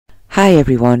Hi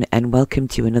everyone, and welcome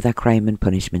to another crime and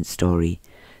punishment story.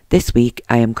 This week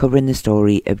I am covering the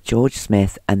story of George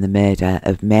Smith and the murder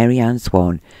of Mary Ann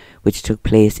Swann, which took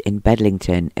place in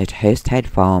Bedlington at Hirst Head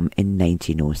Farm in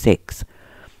 1906.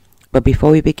 But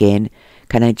before we begin,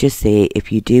 can I just say,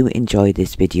 if you do enjoy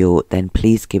this video, then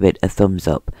please give it a thumbs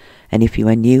up, and if you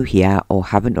are new here or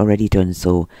haven't already done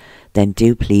so, then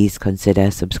do please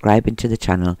consider subscribing to the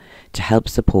channel to help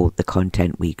support the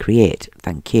content we create.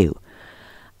 Thank you.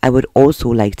 I would also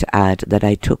like to add that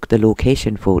I took the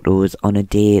location photos on a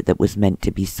day that was meant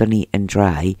to be sunny and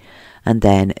dry, and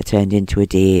then it turned into a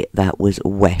day that was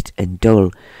wet and dull,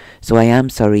 so I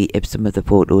am sorry if some of the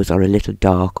photos are a little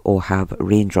dark or have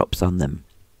raindrops on them.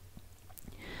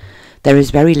 There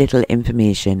is very little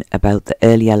information about the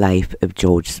earlier life of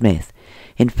George Smith.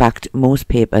 In fact, most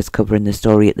papers covering the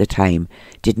story at the time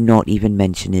did not even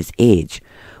mention his age,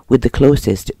 with the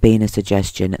closest being a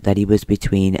suggestion that he was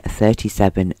between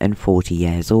 37 and 40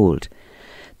 years old.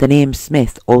 The name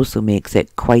Smith also makes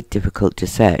it quite difficult to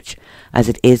search, as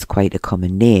it is quite a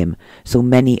common name, so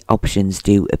many options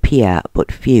do appear,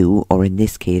 but few, or in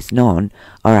this case none,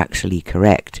 are actually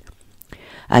correct.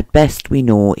 At best we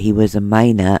know he was a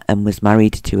minor and was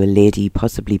married to a lady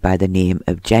possibly by the name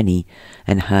of Jenny,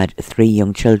 and had 3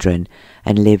 young children,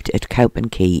 and lived at Cowpen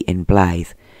Quay in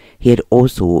Blyth. He had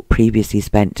also previously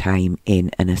spent time in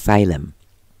an asylum.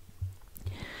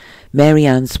 Mary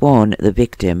Ann Swann, the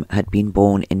victim, had been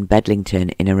born in Bedlington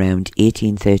in around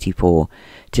 1834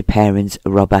 to parents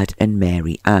Robert and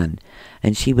Mary Ann,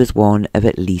 and she was one of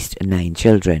at least 9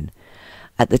 children.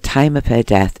 At the time of her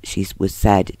death, she was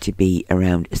said to be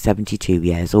around 72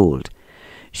 years old.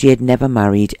 She had never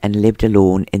married and lived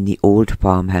alone in the old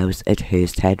farmhouse at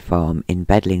Hirst Head Farm in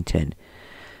Bedlington.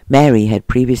 Mary had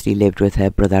previously lived with her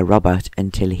brother Robert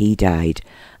until he died,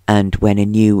 and when a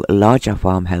new, larger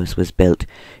farmhouse was built,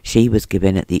 she was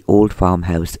given at the old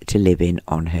farmhouse to live in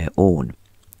on her own.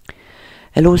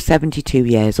 Although 72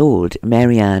 years old,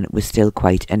 Mary Ann was still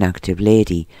quite an active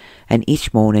lady, and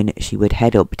each morning she would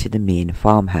head up to the main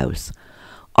farmhouse.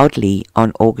 Oddly,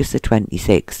 on August the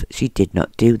 26th, she did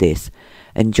not do this,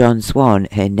 and John Swann,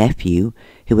 her nephew,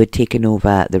 who had taken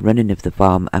over the running of the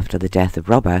farm after the death of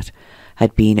Robert,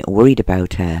 had been worried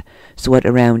about her, so at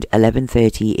around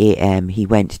 11:30 a.m. he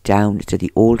went down to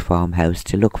the old farmhouse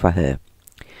to look for her.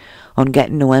 On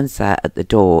getting no answer at the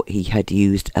door, he had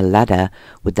used a ladder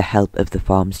with the help of the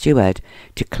farm steward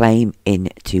to climb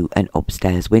into an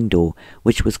upstairs window,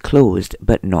 which was closed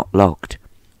but not locked.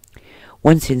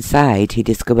 Once inside, he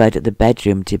discovered the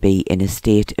bedroom to be in a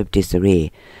state of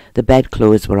disarray. The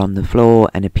bedclothes were on the floor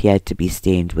and appeared to be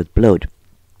stained with blood,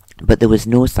 but there was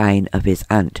no sign of his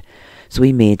aunt, so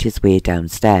he made his way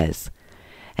downstairs.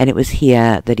 And it was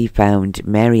here that he found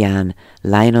Mary Ann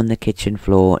lying on the kitchen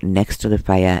floor next to the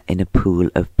fire in a pool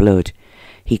of blood.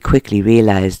 He quickly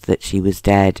realized that she was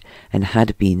dead, and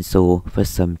had been so for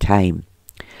some time.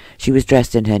 She was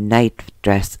dressed in her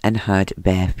nightdress and had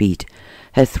bare feet.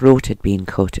 Her throat had been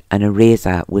cut, and a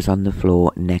razor was on the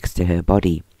floor next to her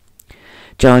body.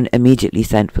 John immediately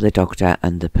sent for the doctor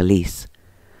and the police.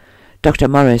 Dr.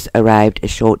 Morris arrived a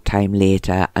short time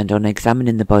later, and on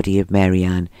examining the body of Mary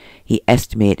Ann, he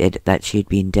estimated that she had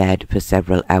been dead for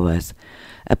several hours.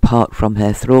 Apart from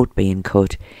her throat being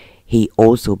cut, he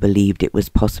also believed it was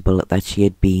possible that she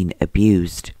had been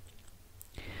abused.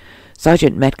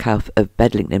 Sergeant Metcalf of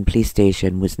Bedlington Police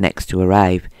Station was next to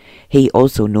arrive. He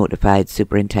also notified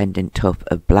Superintendent Tuff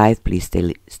of Blyth Police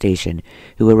Station,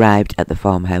 who arrived at the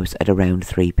farmhouse at around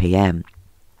 3 p.m.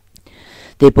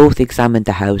 They both examined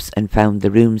the house and found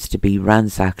the rooms to be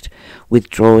ransacked,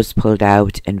 with drawers pulled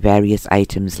out and various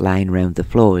items lying round the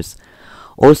floors.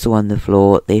 Also on the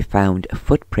floor they found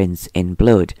footprints in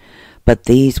blood, but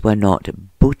these were not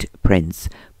boot prints,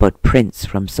 but prints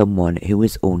from someone who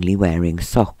was only wearing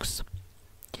socks.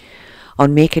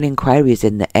 On making inquiries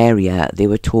in the area, they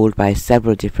were told by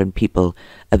several different people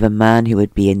of a man who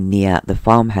had been near the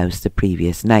farmhouse the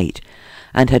previous night,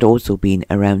 and had also been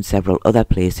around several other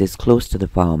places close to the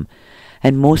farm,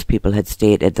 and most people had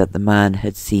stated that the man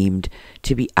had seemed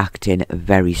to be acting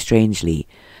very strangely,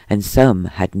 and some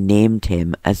had named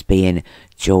him as being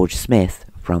George Smith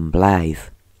from Blyth.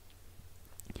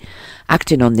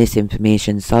 Acting on this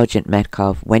information, Sergeant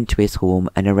Metcalf went to his home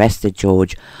and arrested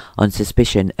George on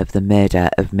suspicion of the murder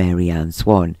of Mary Ann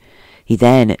Swann. He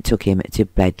then took him to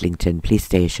Bedlington Police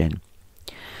Station.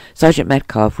 Sergeant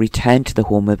Metcalf returned to the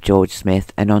home of George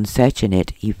Smith, and on searching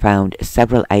it he found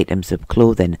several items of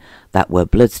clothing that were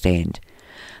blood-stained.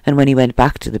 And when he went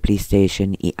back to the police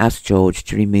station, he asked George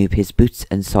to remove his boots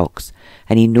and socks,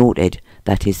 and he noted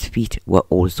that his feet were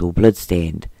also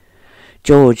blood-stained.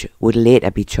 George would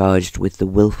later be charged with the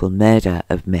willful murder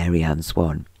of Mary Ann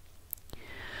Swann.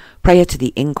 Prior to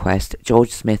the inquest,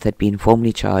 George Smith had been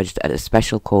formally charged at a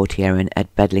special court hearing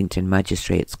at Bedlington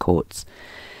Magistrates' Courts.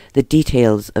 The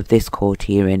details of this court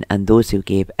hearing and those who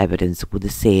gave evidence were the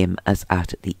same as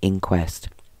at the inquest.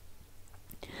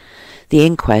 The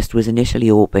inquest was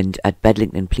initially opened at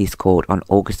Bedlington Police Court on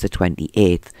August the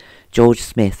 28th. George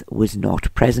Smith was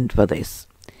not present for this.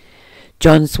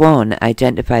 John Swann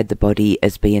identified the body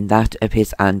as being that of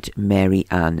his aunt Mary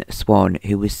Ann Swann,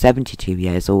 who was 72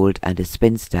 years old and a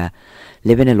spinster,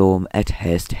 living alone at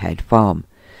Hirst Head Farm.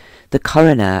 The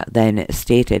coroner then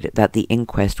stated that the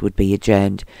inquest would be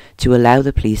adjourned to allow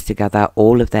the police to gather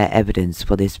all of their evidence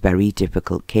for this very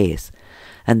difficult case,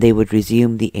 and they would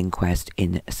resume the inquest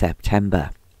in September.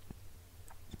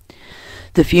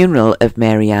 The funeral of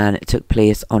Mary Ann took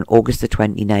place on August the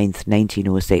 29th,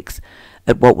 1906,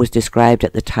 at what was described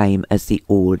at the time as the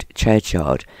Old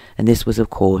Churchyard, and this was of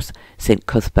course St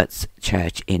Cuthbert's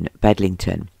Church in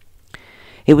Bedlington.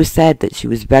 It was said that she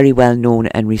was very well known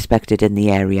and respected in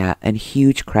the area, and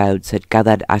huge crowds had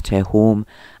gathered at her home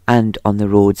and on the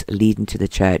roads leading to the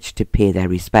church to pay their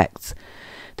respects.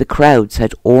 The crowds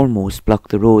had almost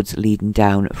blocked the roads leading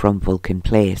down from Vulcan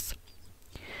Place.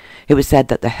 It was said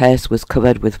that the hearse was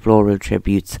covered with floral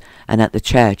tributes, and at the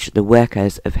church the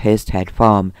workers of Hirst Head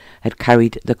Farm had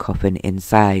carried the coffin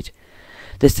inside.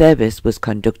 The service was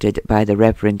conducted by the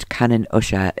Reverend Canon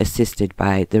Usher, assisted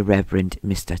by the Reverend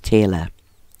Mr. Taylor.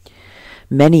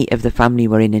 Many of the family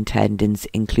were in attendance,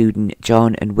 including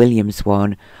John and William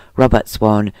Swann, Robert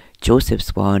Swann, Joseph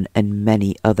Swann, and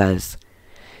many others.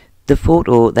 The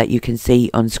photo that you can see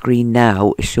on screen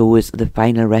now shows the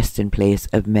final resting place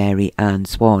of Mary Ann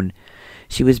Swann.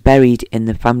 She was buried in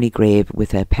the family grave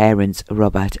with her parents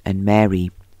Robert and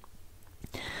Mary.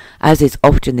 As is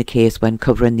often the case when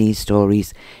covering these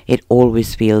stories, it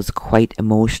always feels quite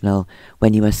emotional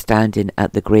when you are standing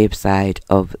at the graveside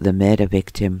of the murder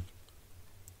victim.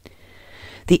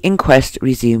 The inquest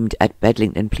resumed at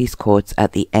Bedlington Police Courts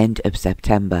at the end of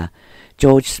September.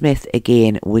 George Smith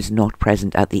again was not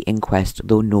present at the inquest,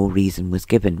 though no reason was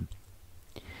given.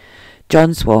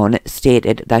 John Swann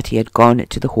stated that he had gone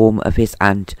to the home of his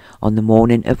aunt on the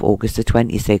morning of August the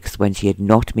 26th when she had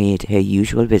not made her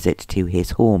usual visit to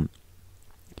his home.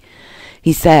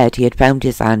 He said he had found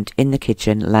his aunt in the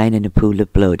kitchen lying in a pool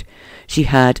of blood. She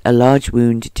had a large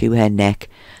wound to her neck,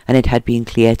 and it had been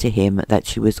clear to him that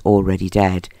she was already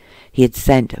dead. He had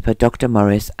sent for Dr.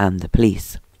 Morris and the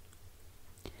police.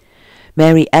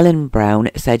 Mary Ellen Brown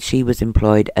said she was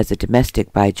employed as a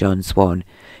domestic by John Swann.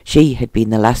 She had been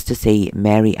the last to see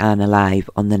Mary Ann alive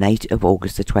on the night of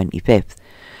August the 25th.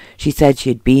 She said she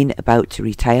had been about to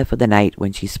retire for the night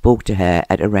when she spoke to her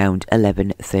at around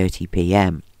 11:30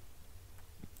 p.m.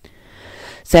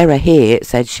 Sarah Hay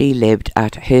said she lived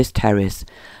at Hirst Terrace,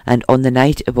 and on the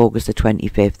night of August the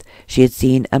 25th she had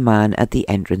seen a man at the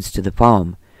entrance to the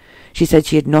farm. She said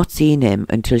she had not seen him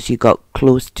until she got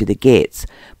close to the gates,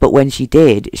 but when she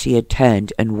did, she had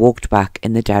turned and walked back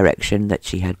in the direction that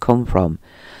she had come from.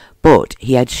 But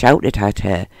he had shouted at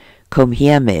her, "Come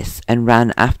here, miss," and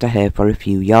ran after her for a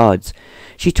few yards.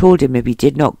 She told him if he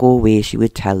did not go away she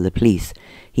would tell the police.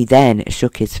 He then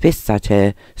shook his fists at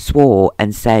her, swore,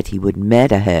 and said he would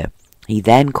murder her. He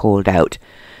then called out,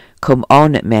 "Come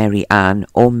on, Mary Ann,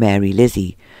 or Mary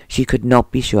Lizzie." She could not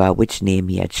be sure which name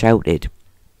he had shouted.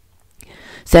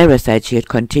 Sarah said she had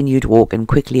continued walking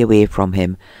quickly away from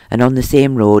him, and on the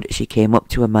same road she came up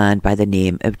to a man by the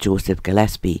name of Joseph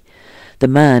Gillespie. The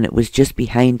man was just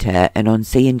behind her, and on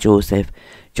seeing Joseph,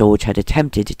 George had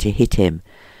attempted to hit him.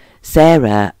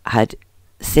 Sarah had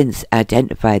since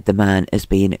identified the man as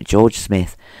being George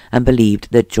Smith and believed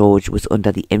that George was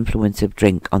under the influence of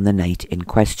drink on the night in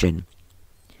question.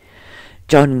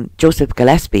 Joseph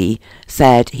Gillespie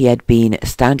said he had been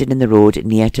standing in the road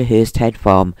near to Hirst Head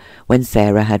Farm when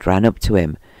Sarah had ran up to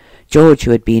him. George,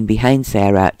 who had been behind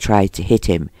Sarah, tried to hit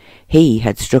him. He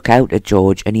had struck out at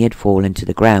George and he had fallen to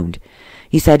the ground.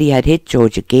 He said he had hit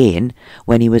George again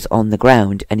when he was on the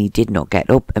ground and he did not get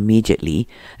up immediately,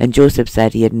 and Joseph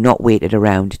said he had not waited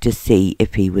around to see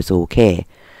if he was okay.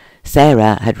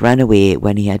 Sarah had ran away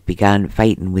when he had begun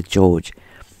fighting with George.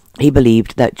 He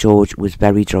believed that George was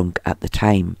very drunk at the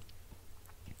time.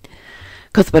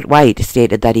 Cuthbert White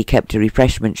stated that he kept a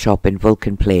refreshment shop in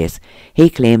Vulcan Place. He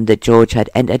claimed that George had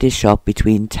entered his shop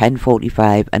between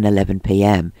 10:45 and 11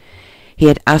 p.m. He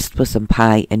had asked for some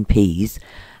pie and peas,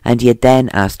 and he had then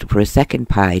asked for a second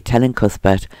pie, telling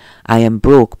Cuthbert, "I am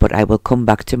broke, but I will come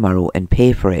back tomorrow and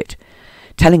pay for it,"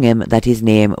 telling him that his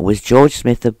name was George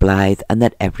Smith of Blythe and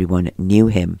that everyone knew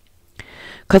him.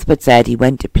 Cuthbert said he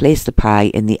went to place the pie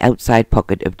in the outside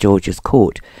pocket of George's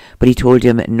coat, but he told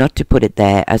him not to put it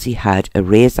there as he had a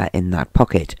razor in that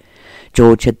pocket.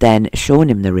 George had then shown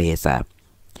him the razor.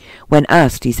 When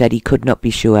asked, he said he could not be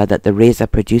sure that the razor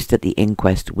produced at the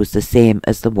inquest was the same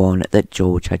as the one that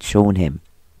George had shown him.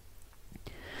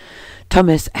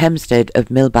 Thomas Hempstead of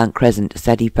Millbank Crescent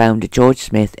said he found George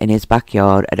Smith in his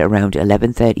backyard at around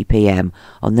 11:30 p.m.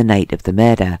 on the night of the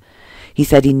murder. He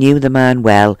said he knew the man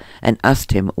well and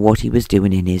asked him what he was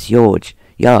doing in his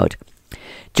yard.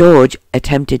 George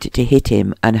attempted to hit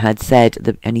him and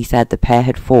he said the pair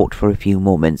had fought for a few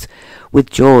moments, with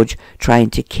George trying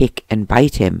to kick and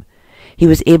bite him. He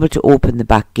was able to open the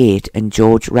back gate and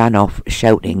George ran off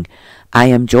shouting, "I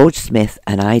am George Smith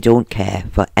and I don't care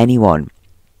for anyone."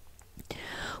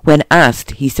 When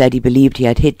asked, he said he believed he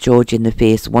had hit George in the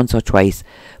face once or twice,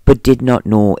 but did not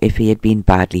know if he had been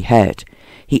badly hurt.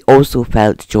 He also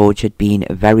felt George had been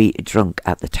very drunk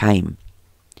at the time.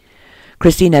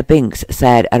 Christina Binks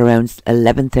said at around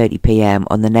 11:30 p.m.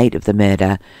 on the night of the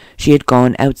murder, she had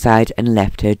gone outside and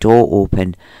left her door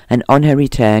open, and on her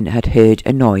return had heard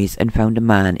a noise and found a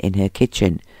man in her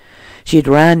kitchen. She had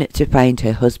ran to find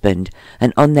her husband,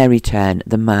 and on their return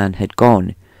the man had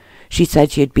gone. She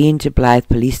said she had been to Blythe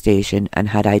police station and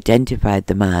had identified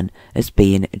the man as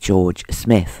being George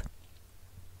Smith.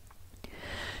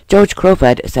 George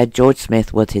Crawford said George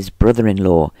Smith was his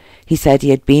brother-in-law. He said he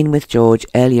had been with George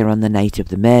earlier on the night of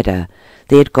the murder.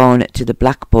 They had gone to the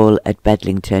Black Bull at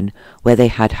Bedlington, where they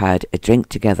had had a drink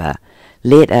together.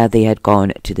 Later they had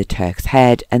gone to the Turk's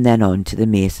Head and then on to the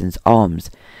Mason's Arms.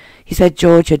 He said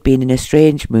George had been in a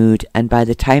strange mood, and by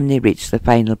the time they reached the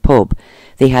final pub,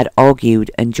 they had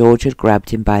argued and George had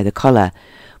grabbed him by the collar,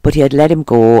 but he had let him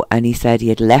go, and he said he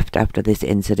had left after this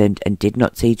incident and did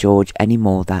not see George any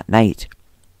more that night.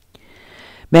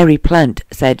 Mary Plant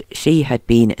said she had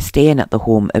been staying at the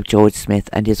home of George Smith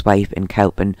and his wife in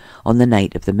Cowpen on the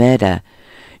night of the murder.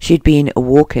 She had been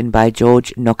awoken by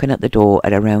George knocking at the door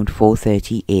at around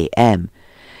 4:30 a.m.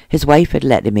 His wife had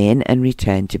let him in and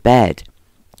returned to bed.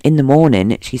 In the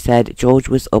morning, she said George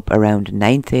was up around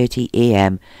 9:30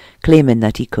 a.m, claiming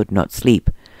that he could not sleep.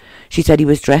 She said he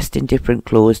was dressed in different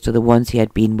clothes to the ones he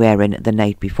had been wearing the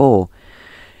night before,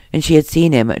 and she had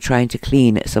seen him trying to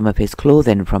clean some of his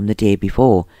clothing from the day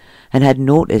before, and had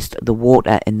noticed the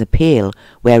water in the pail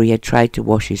where he had tried to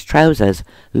wash his trousers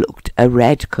looked a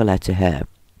red colour to her.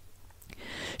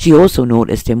 She also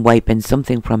noticed him wiping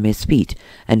something from his feet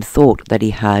and thought that he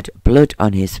had blood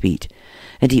on his feet,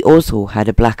 and he also had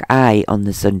a black eye on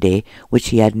the Sunday, which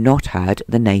he had not had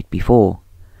the night before.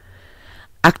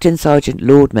 Acting Sergeant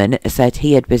Lordman said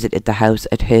he had visited the house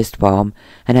at Hirst Farm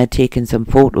and had taken some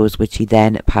photos which he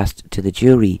then passed to the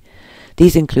jury.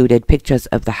 These included pictures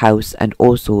of the house and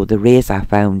also the razor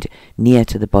found near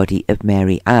to the body of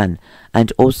Mary Ann,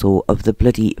 and also of the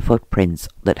bloody footprints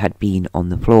that had been on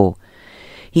the floor.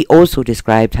 He also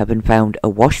described having found a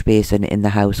wash basin in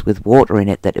the house with water in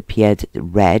it that appeared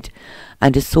red,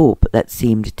 and a soap that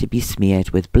seemed to be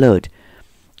smeared with blood.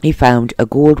 He found a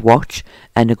gold watch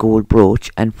and a gold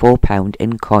brooch and £4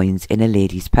 in coins in a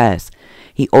lady's purse.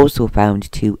 He also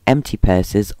found 2 empty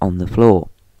purses on the floor.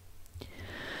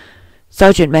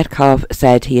 Sergeant Metcalfe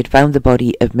said he had found the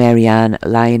body of Mary Ann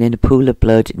lying in a pool of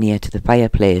blood near to the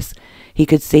fireplace. He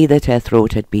could see that her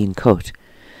throat had been cut.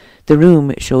 The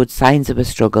room showed signs of a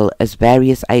struggle, as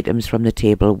various items from the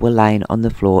table were lying on the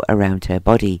floor around her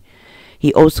body.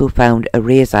 He also found a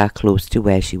razor close to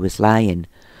where she was lying.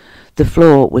 The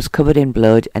floor was covered in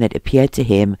blood, and it appeared to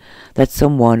him that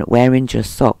someone wearing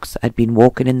just socks had been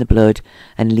walking in the blood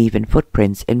and leaving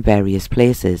footprints in various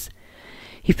places.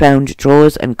 He found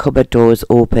drawers and cupboard doors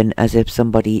open as if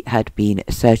somebody had been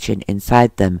searching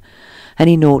inside them, and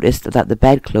he noticed that the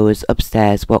bedclothes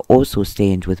upstairs were also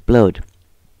stained with blood.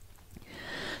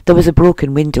 There was a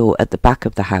broken window at the back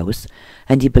of the house,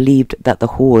 and he believed that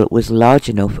the hole was large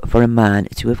enough for a man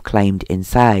to have climbed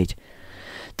inside.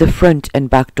 The front and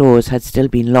back doors had still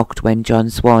been locked when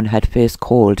John Swan had first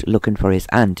called looking for his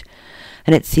aunt,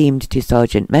 and it seemed to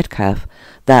Sergeant Metcalfe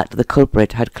that the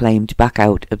culprit had climbed back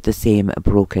out of the same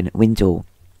broken window.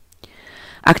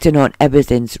 Acting on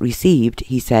evidence received,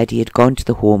 he said he had gone to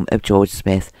the home of George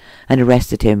Smith and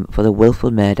arrested him for the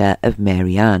wilful murder of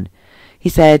Mary Ann. He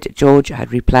said George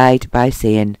had replied by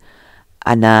saying,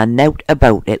 "I know nowt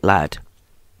about it, lad."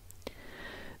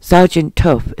 Sergeant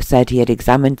Tuff said he had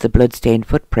examined the blood-stained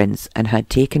footprints and had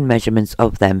taken measurements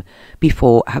of them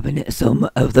before having some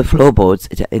of the floorboards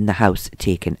in the house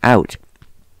taken out.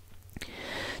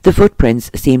 The footprints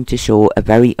seemed to show a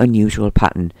very unusual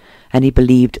pattern, and he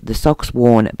believed the socks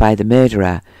worn by the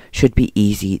murderer should be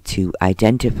easy to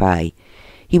identify.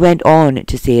 He went on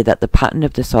to say that the pattern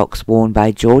of the socks worn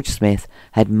by George Smith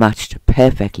had matched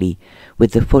perfectly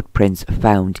with the footprints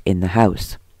found in the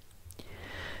house.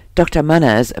 Dr.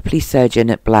 Manners, a police surgeon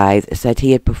at Blyth, said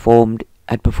he had performed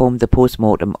the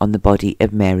post-mortem on the body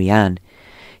of Mary Ann.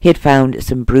 He had found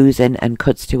some bruising and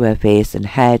cuts to her face and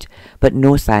head, but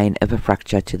no sign of a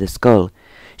fracture to the skull.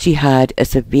 She had a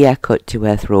severe cut to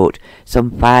her throat,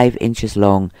 some 5 inches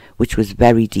long, which was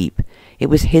very deep. It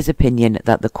was his opinion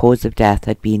that the cause of death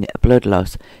had been blood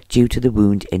loss due to the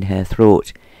wound in her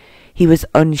throat. He was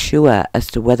unsure as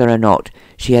to whether or not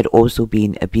she had also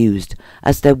been abused,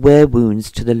 as there were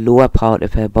wounds to the lower part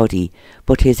of her body,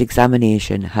 but his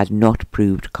examination had not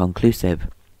proved conclusive.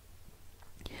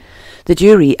 The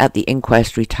jury at the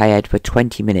inquest retired for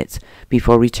 20 minutes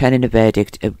before returning a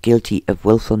verdict of guilty of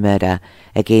wilful murder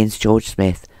against George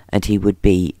Smith, and he would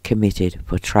be committed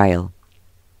for trial.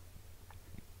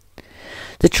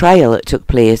 The trial took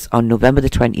place on November the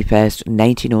 21st,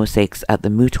 1906 at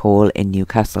the Moot Hall in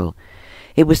Newcastle.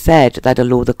 It was said that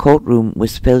although the courtroom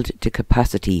was filled to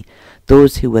capacity,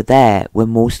 those who were there were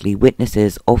mostly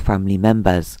witnesses or family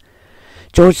members.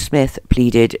 George Smith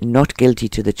pleaded not guilty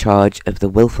to the charge of the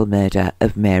wilful murder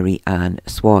of Mary Ann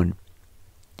Swann.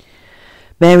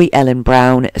 Mary Ellen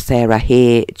Brown, Sarah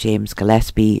Hay, James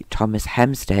Gillespie, Thomas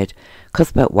Hempstead,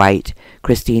 Cuthbert White,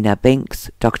 Christina Binks,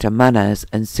 Dr. Manners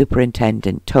and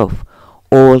Superintendent Tuff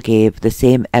all gave the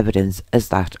same evidence as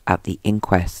that at the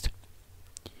inquest.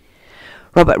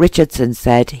 Robert Richardson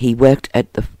said he worked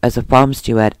as a farm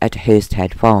steward at Hirst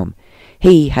Head Farm.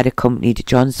 He had accompanied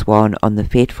John Swann on the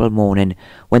fateful morning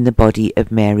when the body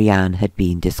of Mary Ann had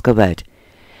been discovered.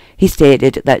 He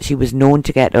stated that she was known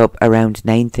to get up around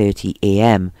 9:30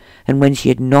 a.m, and when she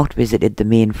had not visited the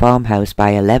main farmhouse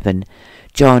by 11,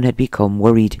 John had become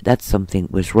worried that something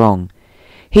was wrong.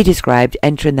 He described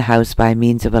entering the house by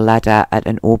means of a ladder at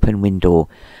an open window,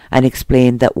 and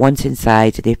explained that once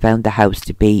inside they found the house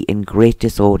to be in great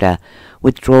disorder,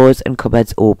 with drawers and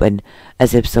cupboards open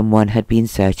as if someone had been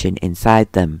searching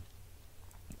inside them.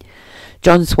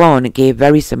 John Swann gave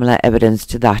very similar evidence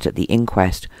to that at the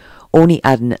inquest, only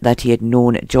adding that he had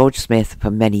known George Smith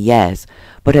for many years,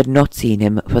 but had not seen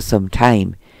him for some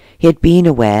time. He had been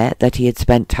aware that he had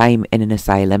spent time in an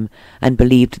asylum, and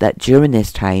believed that during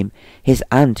this time his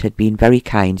aunt had been very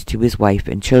kind to his wife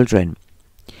and children.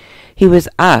 He was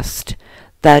asked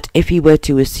that if he were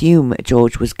to assume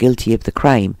George was guilty of the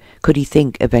crime, could he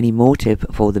think of any motive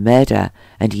for the murder,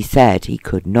 and he said he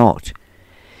could not.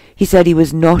 He said he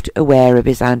was not aware of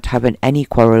his aunt having any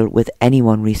quarrel with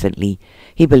anyone recently.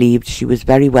 He believed she was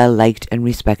very well liked and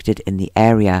respected in the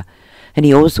area, and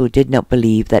he also did not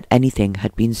believe that anything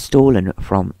had been stolen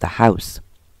from the house.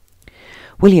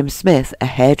 William Smith, a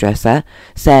hairdresser,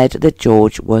 said that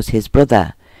George was his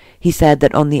brother. He said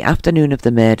that on the afternoon of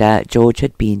the murder, George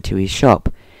had been to his shop.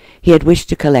 He had wished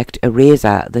to collect a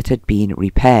razor that had been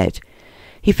repaired.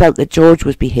 He felt that George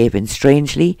was behaving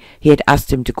strangely. He had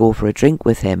asked him to go for a drink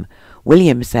with him.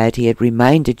 William said he had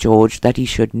reminded George that he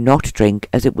should not drink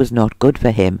as it was not good for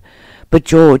him, but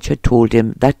George had told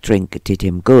him that drink did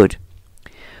him good.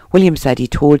 William said he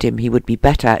told him he would be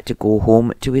better to go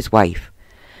home to his wife.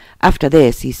 After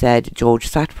this, he said George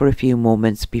sat for a few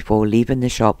moments before leaving the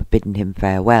shop, bidding him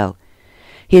farewell.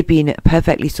 He had been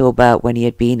perfectly sober when he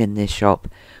had been in this shop,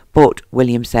 but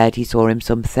William said he saw him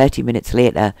some 30 minutes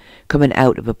later coming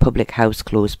out of a public house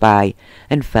close by,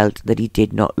 and felt that he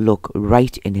did not look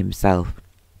right in himself.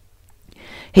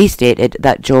 He stated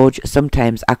that George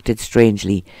sometimes acted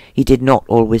strangely. He did not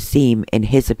always seem, in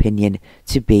his opinion,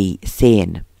 to be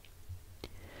sane.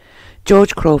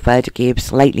 George Crawford gave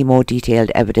slightly more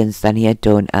detailed evidence than he had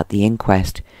done at the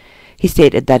inquest. He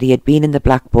stated that he had been in the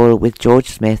Black Bull with George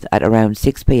Smith at around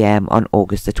 6 p.m. on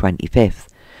August the 25th.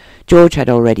 George had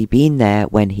already been there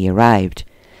when he arrived.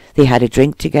 They had a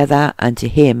drink together, and to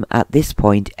him at this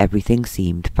point everything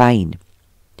seemed fine.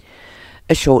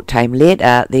 A short time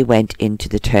later they went into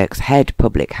the Turk's Head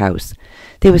public house.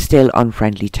 They were still on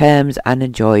friendly terms and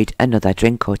enjoyed another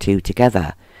drink or two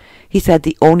together. He said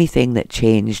the only thing that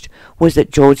changed was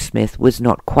that George Smith was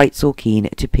not quite so keen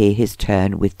to pay his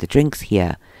turn with the drinks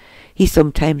here. He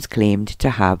sometimes claimed to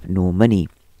have no money.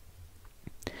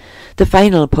 The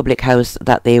final public house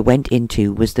that they went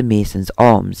into was the Mason's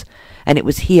Arms, and it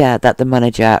was here that the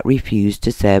manager refused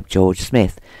to serve George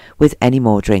Smith with any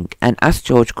more drink and asked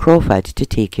George Crawford to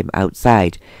take him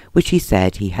outside, which he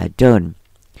said he had done.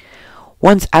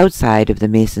 Once outside of the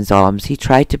Mason's Arms, he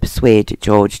tried to persuade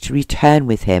George to return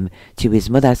with him to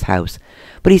his mother's house,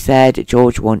 but he said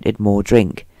George wanted more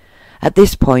drink. At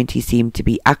this point he seemed to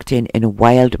be acting in a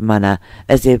wild manner,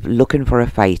 as if looking for a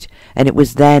fight, and it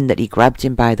was then that he grabbed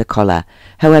him by the collar.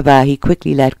 However, he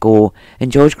quickly let go,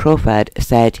 and George Crawford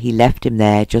said he left him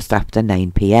there just after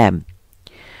 9 p.m.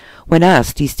 When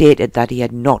asked, he stated that he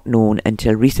had not known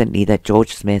until recently that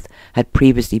George Smith had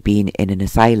previously been in an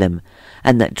asylum,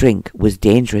 and that drink was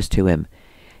dangerous to him.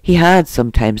 He had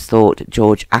sometimes thought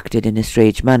George acted in a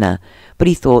strange manner, but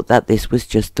he thought that this was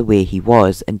just the way he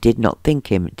was, and did not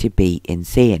think him to be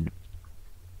insane.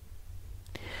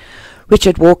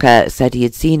 Richard Walker said he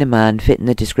had seen a man fitting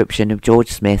the description of George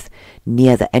Smith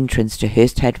near the entrance to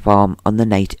Hirst Head Farm on the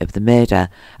night of the murder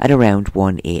at around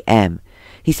 1 a.m.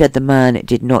 He said the man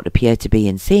did not appear to be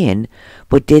insane,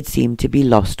 but did seem to be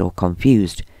lost or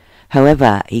confused.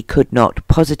 However, he could not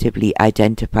positively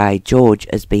identify George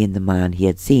as being the man he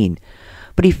had seen,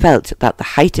 but he felt that the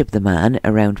height of the man,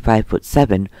 around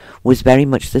 5'7", was very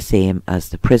much the same as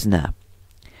the prisoner.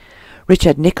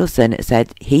 Richard Nicholson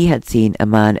said he had seen a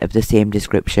man of the same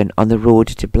description on the road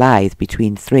to Blythe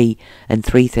between 3 and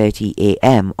 3:30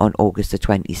 a.m. on August the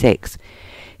 26th.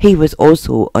 He was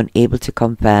also unable to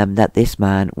confirm that this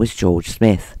man was George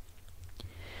Smith.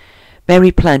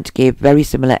 Mary Plant gave very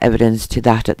similar evidence to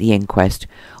that at the inquest,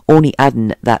 only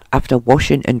adding that after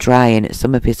washing and drying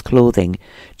some of his clothing,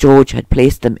 George had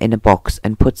placed them in a box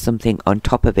and put something on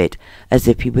top of it as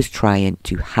if he was trying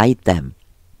to hide them.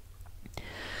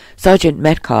 Sergeant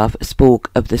Metcalf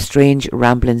spoke of the strange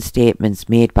rambling statements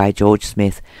made by George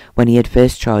Smith when he had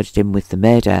first charged him with the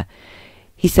murder.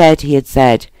 He said he had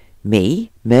said,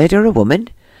 "Me? Murder a woman?"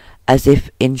 as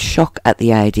if in shock at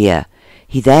the idea.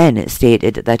 He then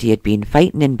stated that he had been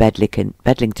fighting in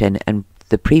Bedlington and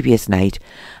the previous night,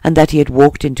 and that he had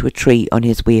walked into a tree on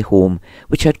his way home,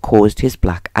 which had caused his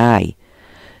black eye.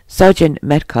 Sergeant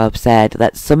Metcalf said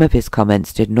that some of his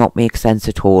comments did not make sense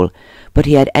at all, but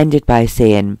he had ended by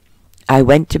saying, "I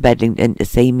went to Bedlington to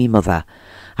see me mother.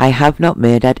 I have not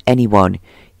murdered anyone.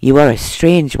 You are a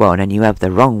strange one, and you have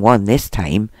the wrong one this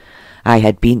time. I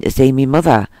had been to see me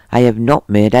mother. I have not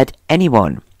murdered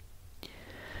anyone."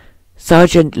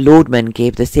 Sergeant Loadman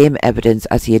gave the same evidence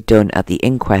as he had done at the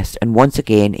inquest, and once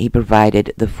again he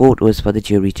provided the photos for the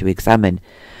jury to examine.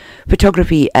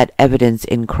 Photography as evidence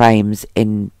in crimes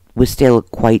was still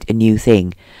quite a new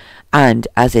thing, and,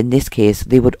 as in this case,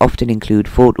 they would often include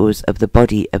photos of the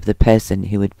body of the person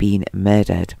who had been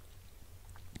murdered.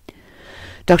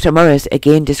 Dr. Morris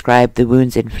again described the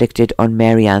wounds inflicted on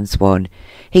Mary Ann Swann.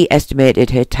 He estimated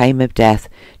her time of death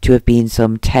to have been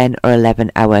some 10 or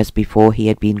 11 hours before he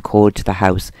had been called to the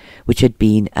house, which had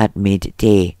been at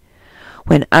midday.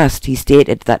 When asked, he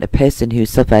stated that a person who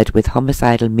suffered with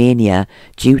homicidal mania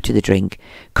due to the drink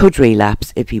could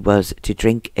relapse if he was to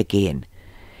drink again.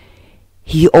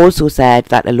 He also said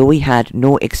that although he had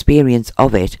no experience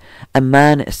of it, a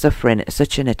man suffering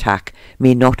such an attack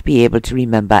may not be able to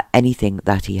remember anything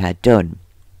that he had done.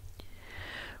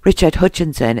 Richard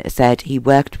Hutchinson said he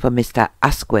worked for Mr.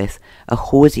 Asquith, a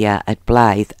hosier at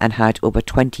Blythe, and had over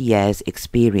 20 years'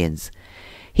 experience.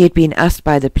 He had been asked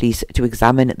by the police to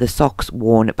examine the socks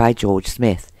worn by George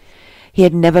Smith. He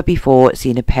had never before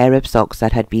seen a pair of socks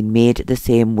that had been made the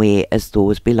same way as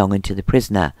those belonging to the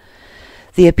prisoner.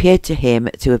 They appeared to him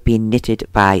to have been knitted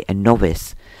by a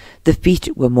novice. The feet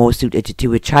were more suited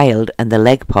to a child and the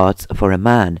leg parts for a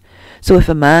man, so if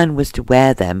a man was to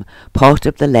wear them, part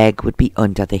of the leg would be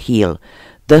under the heel,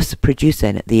 thus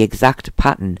producing the exact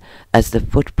pattern as the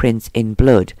footprints in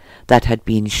blood that had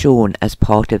been shown as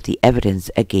part of the evidence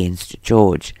against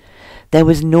George. There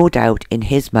was no doubt in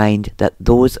his mind that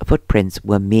those footprints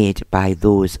were made by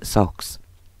those socks.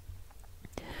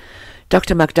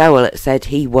 Dr. McDowell said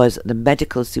he was the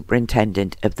medical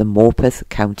superintendent of the Morpeth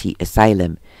County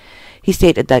Asylum. He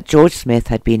stated that George Smith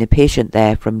had been a patient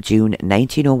there from June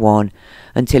 1901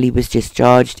 until he was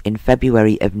discharged in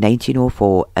February of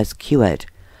 1904 as cured.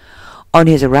 On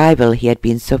his arrival, he had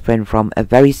been suffering from a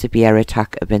very severe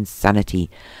attack of insanity,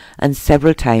 and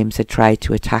several times had tried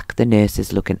to attack the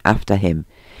nurses looking after him.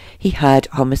 He had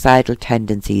homicidal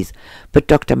tendencies, but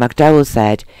Dr. McDowell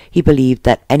said he believed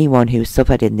that anyone who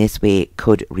suffered in this way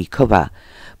could recover,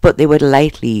 but they would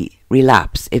likely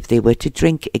relapse if they were to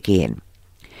drink again.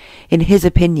 In his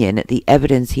opinion, the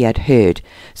evidence he had heard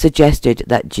suggested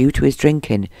that due to his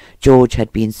drinking, George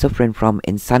had been suffering from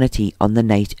insanity on the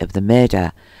night of the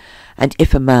murder, and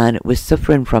if a man was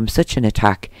suffering from such an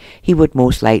attack, he would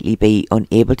most likely be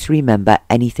unable to remember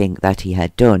anything that he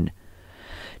had done.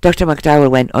 Dr.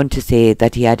 McDowell went on to say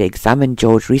that he had examined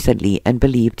George recently and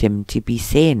believed him to be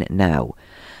sane now.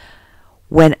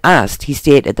 When asked, he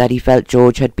stated that he felt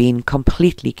George had been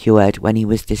completely cured when he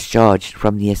was discharged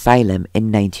from the asylum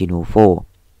in 1904.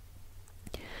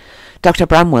 Dr.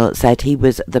 Bramwell said he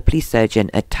was the police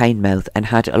surgeon at Tynemouth and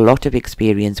had a lot of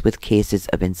experience with cases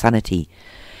of insanity.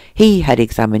 He had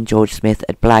examined George Smith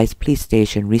at Blyth police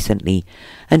station recently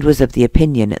and was of the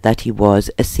opinion that he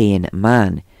was a sane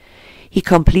man. He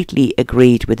completely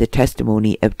agreed with the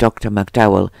testimony of Dr.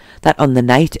 McDowell that on the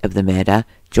night of the murder,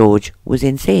 George was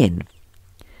insane.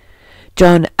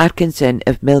 John Atkinson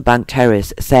of Millbank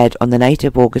Terrace said on the night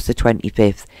of August the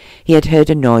 25th he had heard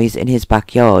a noise in his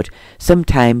backyard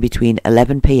sometime between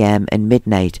 11 p.m. and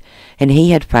midnight, and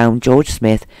he had found George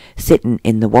Smith sitting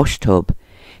in the wash tub.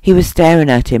 He was staring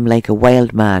at him like a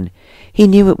wild man. He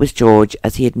knew it was George,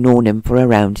 as he had known him for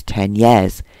around 10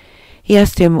 years. He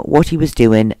asked him what he was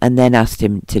doing and then asked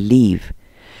him to leave.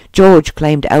 George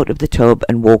climbed out of the tub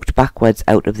and walked backwards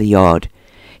out of the yard.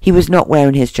 He was not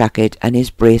wearing his jacket and his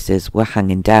braces were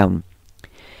hanging down.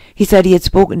 He said he had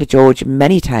spoken to George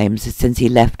many times since he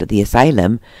left the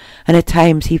asylum, and at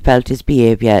times he felt his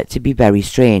behaviour to be very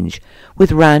strange,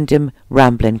 with random,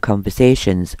 rambling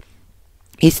conversations.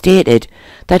 He stated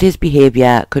that his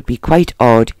behaviour could be quite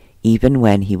odd even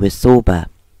when he was sober.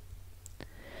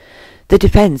 The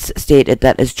defence stated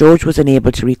that as George was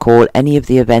unable to recall any of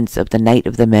the events of the night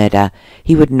of the murder,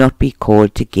 he would not be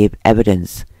called to give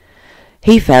evidence.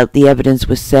 He felt the evidence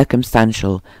was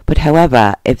circumstantial, but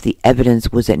however, if the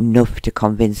evidence was enough to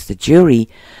convince the jury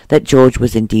that George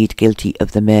was indeed guilty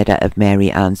of the murder of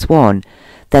Mary Ann Swann,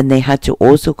 then they had to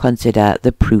also consider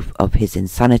the proof of his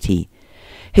insanity.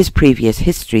 His previous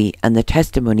history and the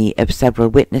testimony of several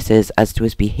witnesses as to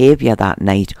his behaviour that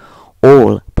night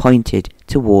all pointed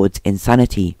towards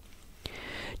insanity.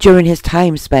 During his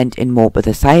time spent in Morpeth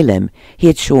Asylum, he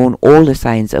had shown all the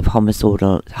signs of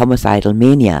homicidal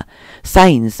mania,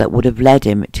 signs that would have led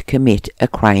him to commit a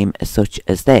crime such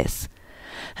as this.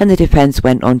 And the defence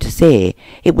went on to say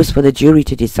it was for the jury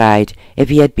to decide if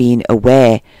he had been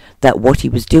aware that what he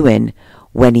was doing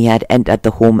when he had entered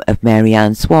the home of Mary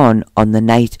Ann Swann on the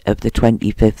night of the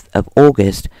 25th of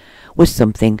August was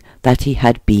something that he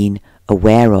had been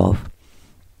aware of.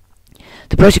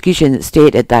 The prosecution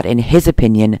stated that in his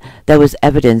opinion there was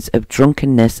evidence of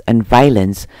drunkenness and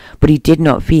violence, but he did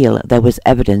not feel there was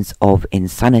evidence of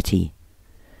insanity.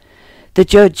 The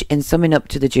judge, in summing up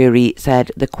to the jury,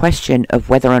 said the question of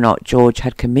whether or not George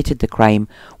had committed the crime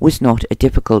was not a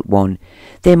difficult one.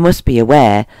 They must be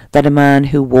aware that a man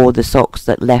who wore the socks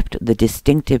that left the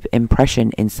distinctive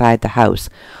impression inside the house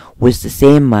was the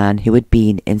same man who had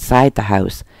been inside the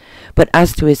house. But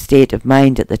as to his state of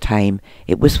mind at the time,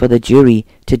 it was for the jury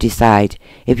to decide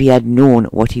if he had known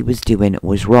what he was doing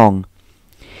was wrong.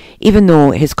 Even though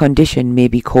his condition may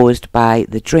be caused by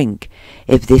the drink,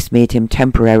 if this made him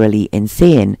temporarily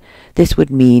insane, this would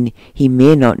mean he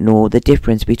may not know the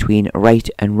difference between right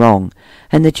and wrong,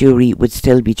 and the jury would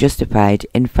still be justified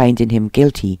in finding him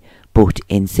guilty but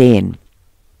insane.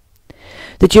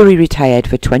 The jury retired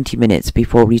for 20 minutes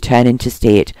before returning to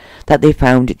state that they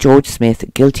found George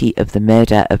Smith guilty of the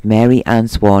murder of Mary Ann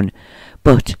Swann,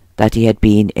 but that he had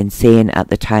been insane at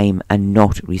the time and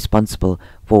not responsible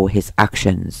for his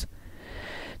actions.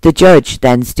 The judge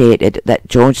then stated that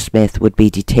George Smith would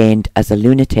be detained as a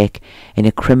lunatic in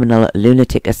a criminal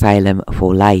lunatic asylum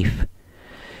for life.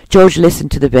 George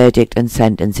listened to the verdict and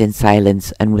sentence in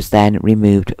silence and was then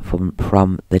removed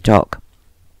from the dock.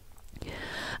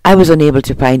 I was unable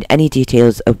to find any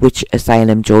details of which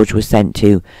asylum George was sent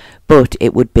to, but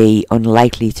it would be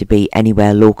unlikely to be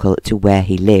anywhere local to where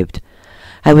he lived.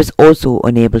 I was also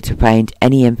unable to find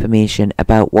any information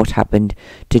about what happened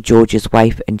to George's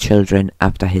wife and children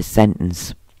after his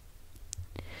sentence.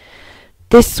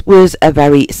 This was a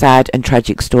very sad and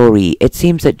tragic story. It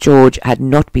seems that George had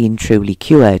not been truly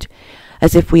cured.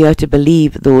 As if we are to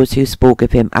believe those who spoke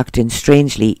of him acting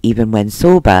strangely even when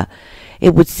sober,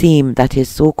 it would seem that his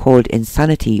so-called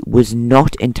insanity was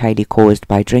not entirely caused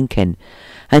by drinking,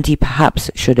 and he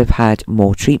perhaps should have had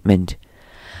more treatment.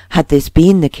 Had this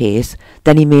been the case,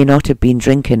 then he may not have been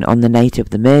drinking on the night of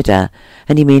the murder,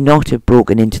 and he may not have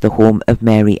broken into the home of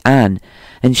Mary Ann,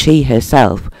 and she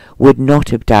herself would not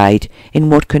have died in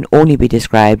what can only be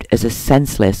described as a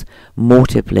senseless,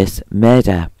 motiveless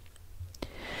murder.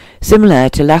 Similar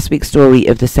to last week's story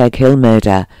of the Seg Hill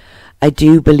murder, I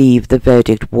do believe the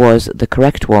verdict was the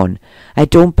correct one. I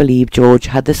don't believe George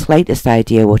had the slightest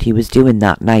idea what he was doing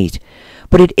that night,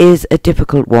 but it is a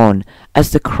difficult one, as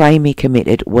the crime he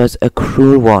committed was a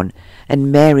cruel one,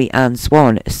 and Mary Ann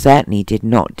Swann certainly did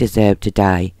not deserve to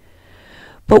die.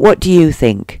 But what do you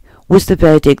think? Was the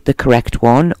verdict the correct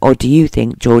one, or do you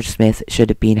think George Smith should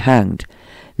have been hanged?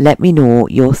 Let me know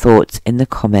your thoughts in the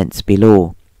comments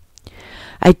below.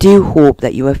 I do hope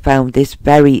that you have found this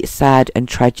very sad and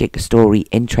tragic story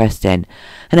interesting,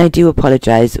 and I do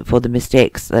apologise for the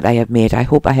mistakes that I have made. I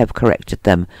hope I have corrected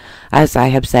them. As I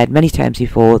have said many times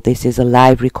before, this is a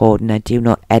live recording. I do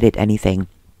not edit anything,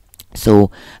 so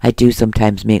I do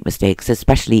sometimes make mistakes,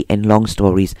 especially in long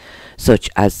stories such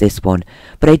as this one.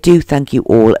 But I do thank you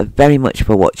all very much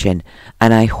for watching,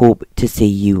 and I hope to see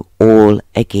you all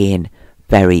again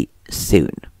very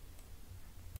soon.